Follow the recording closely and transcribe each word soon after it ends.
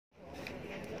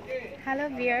Hello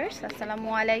viewers, assalamu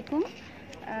alaikum.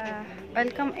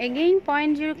 Welcome again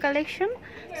point zero collection.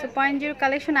 So point zero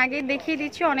collection আগেই দেখিয়ে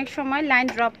দিচ্ছি, অনেক সময় লাইন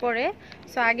ড্রপ করে,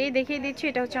 সো আগেই দেখিয়ে দিচ্ছি।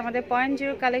 এটা হচ্ছে আমাদের পয়েন্ট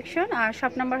জিরো কালেকশন আর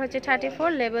শপ নাম্বার হচ্ছে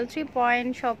 34 level 3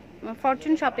 point shop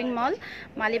Fortune shopping mall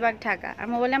Malibagh Dhaka. আর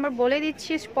মোবাইল নাম্বার বলে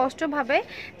দিচ্ছি স্পষ্টভাবে,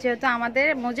 যেহেতু আমাদের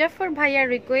মুজাফর ভাইয়ার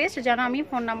রিকোয়েস্ট যেন আমি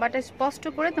ফোন নাম্বারটা স্পষ্ট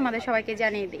করে তোমাদের সবাইকে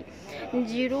জানিয়ে দিই।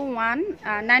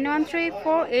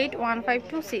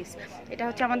 019134811526 এটা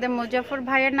হচ্ছে আমাদের মুজাফর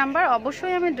ভাইয়ার নাম্বার।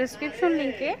 অবশ্যই আমি ডিসক্রিপশন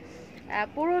লিঙ্কে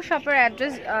পুরো শপের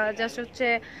অ্যাড্রেস জাস্ট হচ্ছে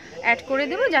অ্যাড করে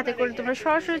দেবো, যাতে করে তোমরা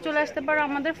সরাসরি চলে আসতে পারো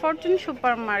আমাদের ফরচুন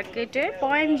সুপার মার্কেটের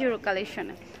পয়েন্ট জিরো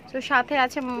কালেকশনে। তো সাথে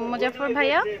আছে মুজাফর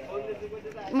ভাইয়া।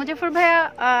 মুজাফর ভাইয়া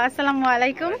আসসালামু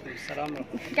আলাইকুম,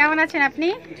 কেমন আছেন আপনি?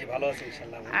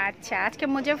 আচ্ছা, আজকে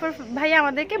মুজাফর ভাইয়া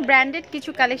আমাদেরকে ব্র্যান্ডেড কিছু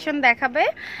কালেকশন দেখাবে।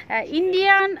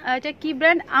 ইন্ডিয়ান, এটা কি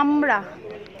ব্র্যান্ড? আমরা,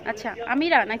 আচ্ছা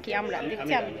আমিরা নাকি আমরা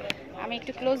দেখছি, আমি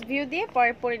একটু ক্লোজ ভিউ দিয়ে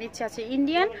পরে পরে নিচ্ছি। আছে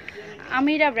ইন্ডিয়ান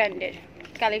আমিরা ব্র্যান্ডের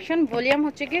কালেকশন, ভলিউম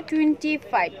হচ্ছে কি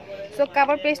 25। সো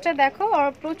কাভার পেজটা দেখো, আর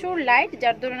প্রচুর লাইট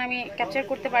যার দরুন আমি ক্যাপচার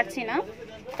করতে পারছি না,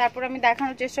 তারপর আমি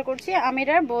দেখানোর চেষ্টা করছি।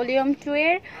 আমিরার ভলিউম 2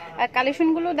 এর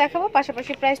কালেকশনগুলো দেখাবো,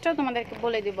 পাশাপাশি প্রাইসটাও তোমাদেরকে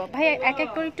বলে দিব। ভাই এক এক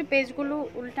করে একটু পেজগুলো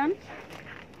উল্টান।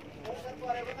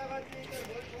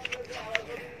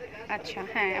 আচ্ছা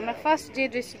হ্যাঁ, আমরা ফার্স্ট যে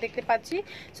ড্রেসটি দেখতে পাচ্ছি,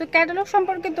 সো ক্যাটালগ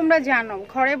সম্পর্কে তোমরা জানো,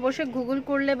 ঘরে বসে গুগল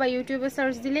করলে বা ইউটিউবে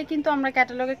সার্চ দিলে কিন্তু আমরা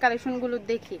ক্যাটালগের কালেকশনগুলো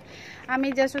দেখি। আমি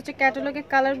জাস্ট হচ্ছে ক্যাটালগের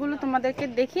কালারগুলো তোমাদেরকে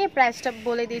দেখিয়ে প্রাইসটা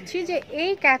বলে দিচ্ছি যে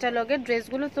এই ক্যাটালগের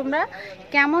ড্রেসগুলো তোমরা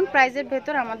কেমন প্রাইসের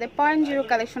ভেতর আমাদের পয়েন্ট জিরো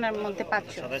কালেকশনের মধ্যে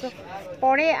পাচ্ছ। তো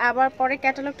পরে আবার পরে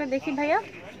ক্যাটালগটা দেখি ভাইয়া,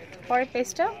 পরে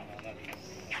পেজটা।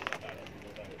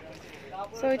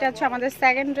 সো এটা হচ্ছে আমাদের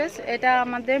সেকেন্ড ড্রেস, এটা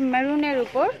আমাদের মেরুনের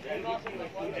উপর,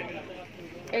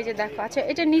 এই যে দেখো। আচ্ছা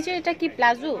এটা নিচে এটা কি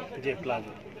প্লাজো? জি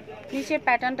প্লাজো, নিচের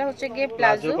প্যাটার্নটা হচ্ছে গিয়ে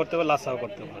প্লাজো করতে হবে, লাসাও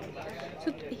করতে হবে। সো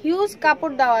হিউজ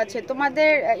কাপড় দেওয়া আছে,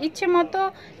 তোমাদের ইচ্ছে মতো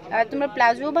তোমরা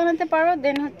প্লাজো বানাতে পারো,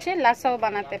 দেন হচ্ছে লাসাও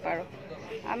বানাতে পারো।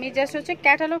 আমি জাস্ট হচ্ছে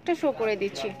ক্যাটালগটা শো করে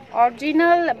দিচ্ছি।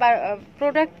 অরিজিনাল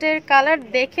প্রোডাক্টের কালার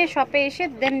দেখে শপে এসে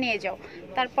দেন নিয়ে যাও।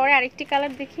 তারপরে আরেকটি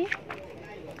কালার দেখি।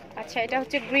 আচ্ছা এটা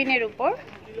হচ্ছে গ্রিনের উপর,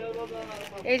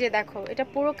 এই যে দেখো, এটা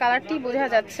পুরো কালারটি বোঝা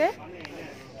যাচ্ছে।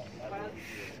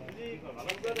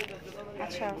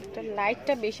 আচ্ছা এটা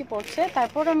লাইটটা বেশি পড়ছে,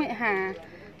 তারপর আমি হ্যাঁ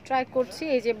ট্রাই করছি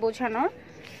এই যে বোঝানোর।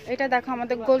 এটা দেখো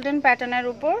আমাদের গোল্ডেন প্যাটার্নের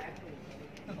উপর,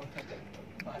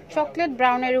 চকলেট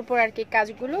ব্রাউনের উপর আর কি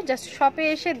কাজগুলো, জাস্ট শপে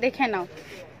এসে দেখে নাও।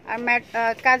 আর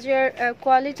কাজের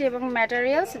কোয়ালিটি এবং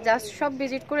ম্যাটেরিয়ালস জাস্ট সব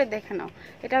ভিজিট করে দেখে নাও।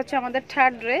 এটা হচ্ছে আমাদের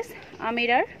থার্ড ড্রেস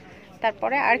আমিরার।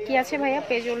 তারপরে আর কি আছে ভাইয়া,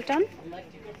 পেজ উল্টান।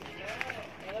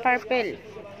 পার্পেল,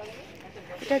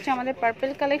 এটা হচ্ছে আমাদের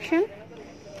পার্পেল কালেকশন।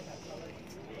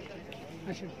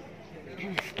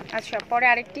 আচ্ছা পরে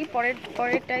আরেকটি,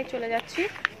 পরেরটাই চলে যাচ্ছি।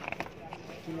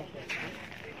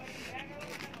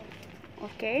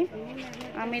 ওকে,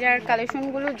 আমিরার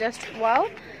কালেকশনগুলো just wow,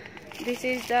 this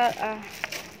is the,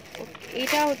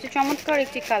 এটা হচ্ছে চমৎকার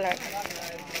একটি কালার।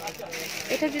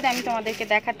 এটা যদি আমি তোমাদেরকে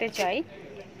দেখাতে চাই,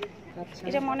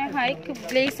 এটা মনে হয় খুব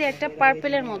গ্লেসি একটা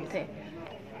পার্পেলের মধ্যে,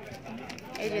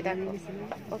 এই যে দেখো।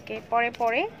 ওকে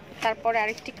পরে তারপরে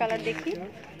আরেকটি কালার দেখি।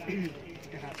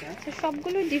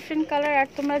 সবগুলো ডিফারেন্ট কালার, আর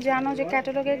তোমরা জানো যে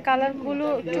ক্যাটালগের কালারগুলো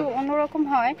একটু অন্যরকম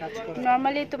হয়,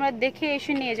 নর্মালি তোমরা দেখে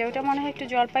এসে নিয়ে যাও। এটা মনে হয় একটু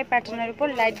জলপাই প্যাটার্নের উপর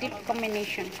লাইট ডিপ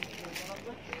কম্বিনেশন।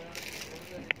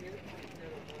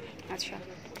 আচ্ছা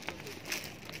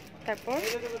তারপর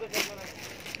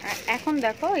এখন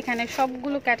দেখো এখানে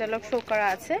সবগুলো ক্যাটালগ শো করা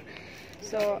আছে।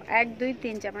 সো 1 2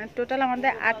 3 4 মানে টোটাল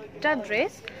আমাদের 8টা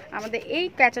ড্রেস আমাদের এই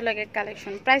ক্যাটালগের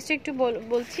কালেকশন। প্রাইসটা একটু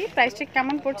বলছি, প্রাইসটা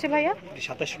কেমন পড়ছে ভাইয়া?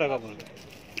 2700 টাকা বলবে।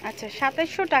 আচ্ছা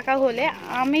 2700 টাকা হলে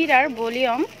আমিরার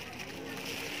ভলিউম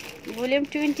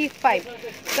 25।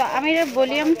 তো আমিরার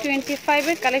ভলিউম 25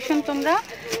 এর কালেকশন তোমরা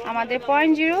আমাদের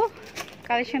পয়েন্ট জিরো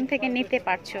কালেকশন থেকে নিতে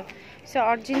পারছো। সো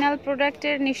অরিজিনাল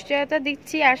প্রোডাক্টের নিশ্চয়তা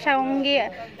দিচ্ছি, সঙ্গে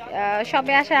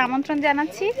সবে আসার আমন্ত্রণ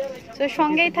জানাচ্ছি। তো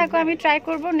সঙ্গেই থাকো, আমি ট্রাই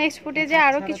করব নেক্সট ফুটেজে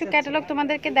আরও কিছু ক্যাটালগ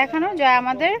তোমাদেরকে দেখানো, যা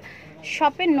আমাদের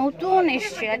শপে নতুন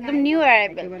এসছে, একদম নিউ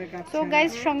অ্যারাইভেল। সো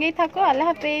গাইজ সঙ্গেই থাকো, আল্লাহ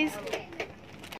হাফেজ।